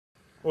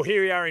Well,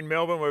 here we are in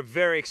Melbourne. We're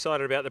very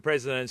excited about the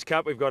President's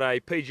Cup. We've got a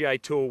PGA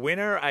Tour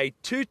winner, a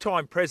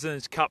two-time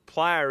President's Cup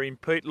player in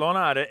Pete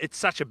Lonard. It's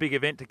such a big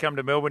event to come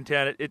to Melbourne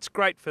town. It's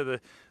great for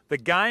the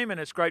game and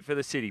it's great for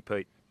the city,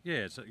 Pete.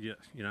 Yeah,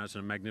 it's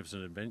a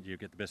magnificent event. You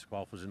get the best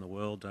golfers in the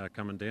world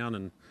coming down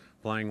and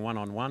playing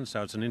one-on-one.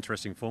 So it's an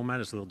interesting format.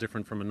 It's a little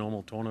different from a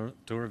normal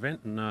tour event,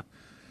 and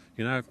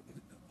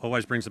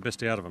always brings the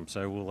best out of them.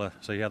 So we'll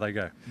see how they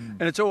go.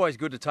 And it's always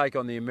good to take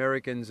on the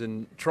Americans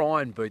and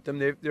try and beat them.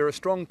 They're a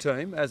strong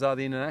team, as are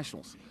the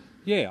internationals.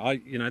 Yeah,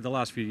 the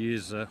last few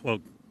years, the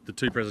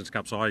two Presidents'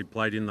 Cups I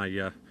played in,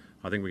 I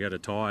think we had a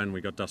tie and we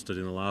got dusted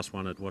in the last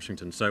one at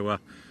Washington. So,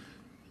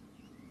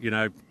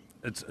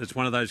 it's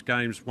one of those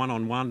games,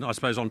 one-on-one. I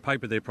suppose on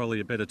paper they're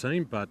probably a better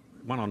team, but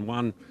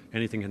one-on-one,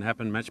 anything can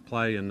happen, match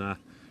play, and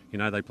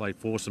they play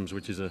foursomes,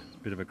 which is a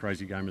bit of a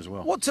crazy game as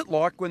well. What's it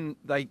like when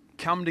they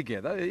come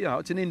together?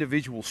 It's an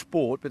individual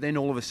sport, but then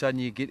all of a sudden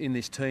you get in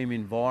this team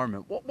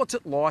environment. What's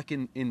it like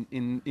in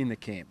the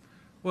camp?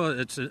 Well,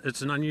 it's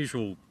an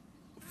unusual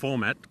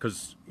format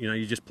because,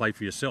 you just play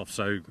for yourself.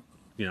 So,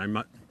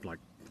 like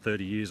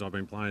 30 years I've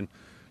been playing,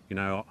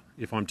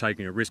 if I'm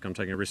taking a risk, I'm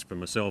taking a risk for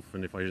myself,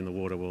 and if I hit in the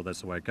water, well,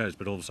 that's the way it goes.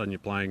 But all of a sudden you're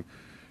playing,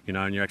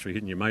 and you're actually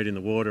hitting your mate in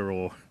the water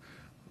or,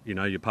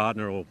 your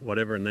partner or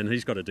whatever, and then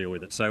he's got to deal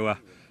with it. So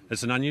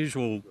it's an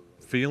unusual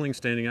feeling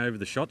standing over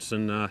the shots,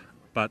 and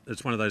but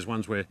it's one of those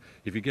ones where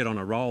if you get on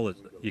a roll,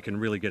 you can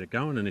really get it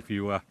going, and if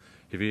you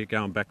get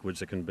going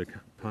backwards, it can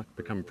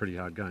become a pretty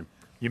hard game.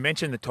 You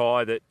mentioned the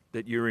tie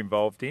that you're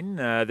involved in.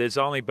 There's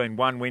only been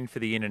one win for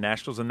the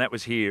internationals, and that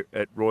was here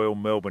at Royal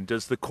Melbourne.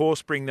 Does the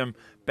course bring them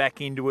back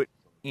into it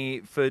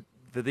for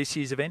this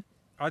year's event?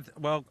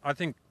 I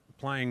think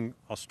playing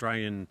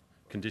Australian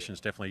conditions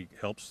definitely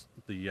helps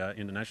the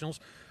internationals,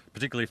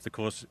 particularly if the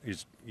course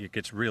it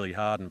gets really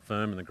hard and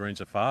firm and the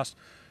greens are fast.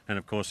 And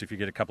of course, if you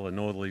get a couple of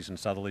northerlies and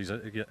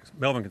southerlies,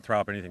 Melbourne can throw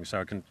up anything.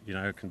 So it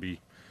can be.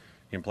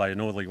 You can play a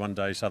northerly one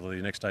day, southerly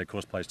the next day.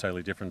 Course plays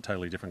totally different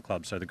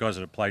clubs. So the guys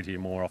that have played here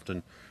more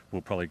often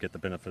will probably get the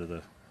benefit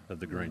of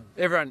the green.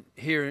 Everyone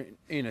here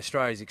in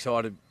Australia is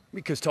excited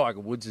because Tiger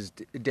Woods is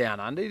down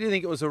under. Do you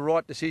think it was the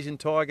right decision,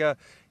 Tiger?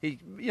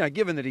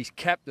 Given that he's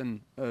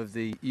captain of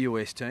the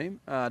US team,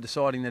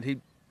 deciding that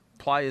he'd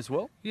play as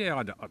well.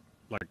 Yeah,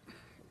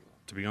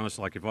 to be honest,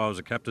 if I was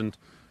a captain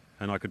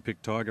and I could pick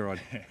Tiger,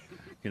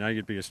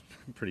 you'd be a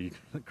pretty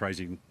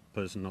crazy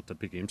person not to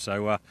pick him.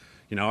 So, I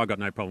got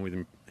no problem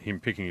with him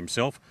picking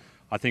himself.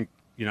 I think,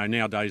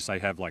 nowadays they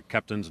have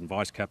captains and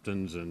vice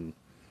captains and,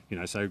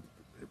 so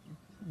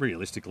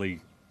realistically,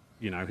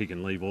 he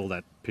can leave all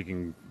that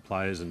picking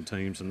players and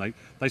teams and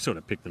they sort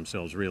of pick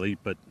themselves really,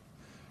 but,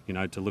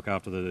 to look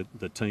after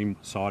the team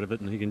side of it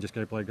and he can just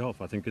go play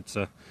golf. I think it's,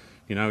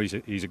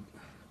 he's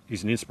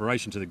an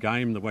inspiration to the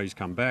game, the way he's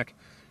come back,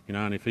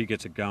 and if he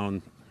gets it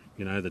going,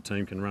 the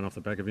team can run off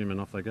the back of him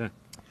and off they go.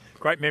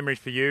 Great memories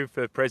for you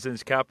for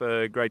President's Cup,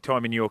 a great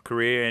time in your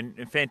career,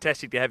 and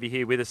fantastic to have you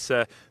here with us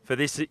for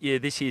this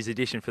year's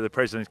edition for the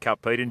President's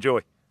Cup, Pete. Enjoy.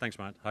 Thanks,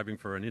 mate. Hoping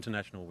for an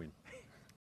international win.